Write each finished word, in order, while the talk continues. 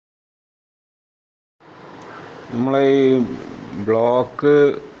നമ്മളെ ഈ ബ്ലോക്ക്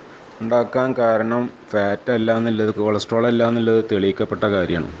ഉണ്ടാക്കാൻ കാരണം ഫാറ്റ് അല്ല എന്നുള്ളത്, കൊളസ്ട്രോൾ അല്ല എന്നുള്ളത് തെളിയിക്കപ്പെട്ട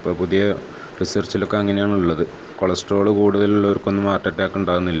കാര്യമാണ്. ഇപ്പോൾ പുതിയ റിസർച്ചിലൊക്കെ അങ്ങനെയാണ് ഉള്ളത്. കൊളസ്ട്രോൾ കൂടുതലുള്ളവർക്കൊന്നും ഹാർട്ട് അറ്റാക്ക്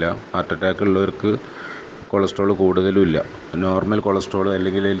ഉണ്ടാകുന്നില്ല. ഹാർട്ട് അറ്റാക്ക് ഉള്ളവർക്ക് കൊളസ്ട്രോൾ കൂടുതലും ഇല്ല. നോർമൽ കൊളസ്ട്രോൾ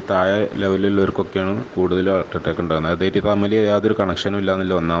അല്ലെങ്കിൽ താഴെ ലെവലിലുള്ളവർക്കൊക്കെയാണ് കൂടുതൽ ഹാർട്ട് അറ്റാക്ക് ഉണ്ടാകുന്നത്. അതായിട്ട് തമ്മിൽ യാതൊരു കണക്ഷനും ഇല്ല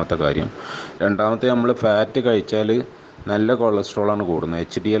എന്നുള്ള ഒന്നാമത്തെ കാര്യം. രണ്ടാമത്തെ, നമ്മൾ ഫാറ്റ് കഴിച്ചാൽ നല്ല കൊളസ്ട്രോളാണ് കൂടുന്നത്,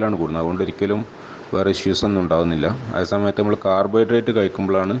 HDL ആണ് കൂടുന്നത്. അതുകൊണ്ട് ഒരിക്കലും വേറെ ഇഷ്യൂസ് ഒന്നും ഉണ്ടാകുന്നില്ല. അതേസമയത്ത് നമ്മൾ കാർബോഹൈഡ്രേറ്റ്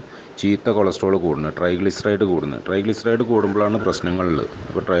കഴിക്കുമ്പോഴാണ് ചീത്ത കൊളസ്ട്രോൾ കൂടുന്നത്, ട്രൈഗ്ലിസറൈഡ് കൂടുമ്പോഴാണ് പ്രശ്നങ്ങളുള്ളത്.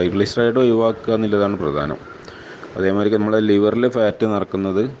 അപ്പോൾ ട്രൈഗ്ലിസറൈഡ് ഒഴിവാക്കുക എന്നുള്ളതാണ് പ്രധാനം. അതേമാതിരി നമ്മളെ ലിവറിൽ ഫാറ്റ്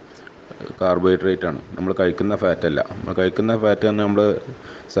നിറക്കുന്നത് കാർബോഹൈഡ്രേറ്റ് ആണ്, നമ്മൾ കഴിക്കുന്ന ഫാറ്റ് അല്ല. നമ്മൾ കഴിക്കുന്ന ഫാറ്റ് തന്നെ നമ്മൾ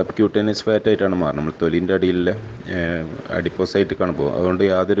സബ്ക്യൂട്ടേനിയസ് ഫാറ്റ് ആയിട്ടാണ് മാറുന്നത്. നമ്മൾ തൊലിൻ്റെ അടിയിലെ അഡിപ്പോസൈറ്റിക്കാണ് പോകുക. അതുകൊണ്ട്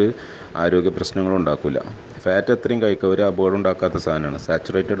യാതൊരു ആരോഗ്യ പ്രശ്നങ്ങളും ഉണ്ടാക്കില്ല. ഫാറ്റ് എത്രയും കഴിക്കുക, ഒരു അപകടം ഉണ്ടാക്കാത്ത സാധനമാണ്.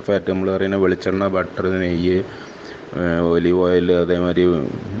 സാച്ചുറേറ്റഡ് ഫാറ്റ് നമ്മൾ പറയുന്ന വെളിച്ചെണ്ണ, ബട്ടർ, നെയ്യ്, ഒലിവ് ഓയിൽ, അതേമാതിരി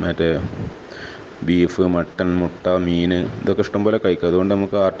മറ്റേ ബീഫ്, മട്ടൺ, മുട്ട, മീൻ, ഇതൊക്കെ ഇഷ്ടംപോലെ കഴിക്കുക. അതുകൊണ്ട്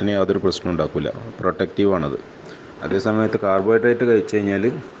നമുക്ക് ഹാർട്ടിന് യാതൊരു പ്രശ്നം ഉണ്ടാക്കില്ല, പ്രൊട്ടക്റ്റീവാണത്. അതേസമയത്ത് കാർബോഹൈഡ്രേറ്റ് കഴിച്ചു കഴിഞ്ഞാൽ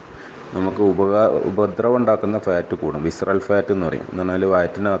നമുക്ക് ഉപദ്രവം ഉണ്ടാക്കുന്ന ഫാറ്റ് കൂടും. വിസറൽ ഫാറ്റ് എന്ന് പറയും. എന്ന് പറഞ്ഞാൽ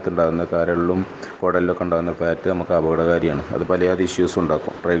വയറ്റിനകത്ത് ഉണ്ടാകുന്ന കരളിലും കുടലിലൊക്കെ ഉണ്ടാകുന്ന ഫാറ്റ് നമുക്ക് അപകടകാരിയാണ്. അത് പലയാതെ ഇഷ്യൂസ്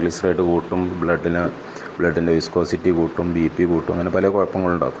ഉണ്ടാക്കും. ട്രൈഗ്ലിസറൈഡ് കൂട്ടും, ബ്ലഡിൻ്റെ വിസ്കോസിറ്റി കൂട്ടും, BP കൂട്ടും, അങ്ങനെ പല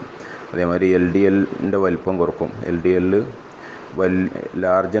കുഴപ്പങ്ങളുണ്ടാക്കും. അതേമാതിരി LDLൻ്റെ വലിപ്പം കുറക്കും. LDL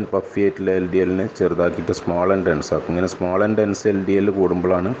ലാർജ് ആൻഡ് പഫി ആയിട്ടുള്ള LDLനെ ചെറുതാക്കിയിട്ട് സ്മോൾ ആൻഡ് ഡെൻസ് ആക്കും. ഇങ്ങനെ സ്മോൾ ആൻഡ് ഡെൻസ് LDL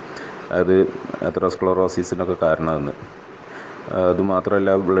കൂടുമ്പോഴാണ് അത് അതെറോസ്ക്ലറോസിസിനൊക്കെ കാരണമാകുന്നത്.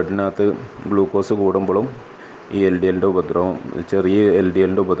 അതുമാത്രമല്ല, ബ്ലഡിനകത്ത് ഗ്ലൂക്കോസ് കൂടുമ്പോഴും ഈ ചെറിയ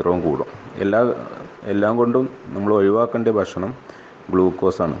LDLൻ്റെ ഉപദ്രവം കൂടും. എല്ലാം കൊണ്ടും നമ്മൾ ഒഴിവാക്കേണ്ട ഭക്ഷണം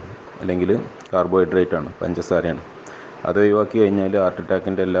ഗ്ലൂക്കോസാണ്, അല്ലെങ്കിൽ കാർബോഹൈഡ്രേറ്റ് ആണ്, പഞ്ചസാരയാണ്. അത് ഒഴിവാക്കി കഴിഞ്ഞാൽ ഹാർട്ട്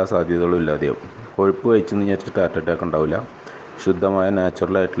അറ്റാക്കിൻ്റെ എല്ലാ സാധ്യതകളും ഇല്ലാതെയാവും. കൊഴുപ്പ് കഴിച്ചെന്ന് വിചാരിച്ചിട്ട് ഹാർട്ട് അറ്റാക്ക് ഉണ്ടാവില്ല. ശുദ്ധമായ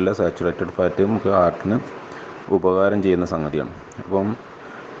നാച്ചുറലായിട്ടുള്ള സാച്ചുറേറ്റഡ് ഫാറ്റ് നമുക്ക് ഹാർട്ടിന് ഉപകാരം ചെയ്യുന്ന സംഗതിയാണ്. അപ്പം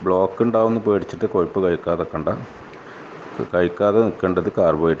ബ്ലോക്ക് ഉണ്ടാവുമെന്ന് പേടിച്ചിട്ട് കൊഴുപ്പ് കഴിക്കാതെ നിൽക്കേണ്ടത്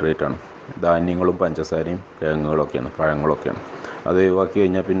കാർബോഹൈഡ്രേറ്റ് ആണ്. ധാന്യങ്ങളും പഞ്ചസാരയും കിഴങ്ങുകളൊക്കെയാണ്, പഴങ്ങളൊക്കെയാണ്. അത് ഒഴിവാക്കി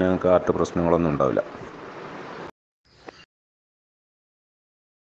കഴിഞ്ഞാൽ പിന്നെ നമുക്ക് ഹാർട്ട് പ്രശ്നങ്ങളൊന്നും ഉണ്ടാവില്ല.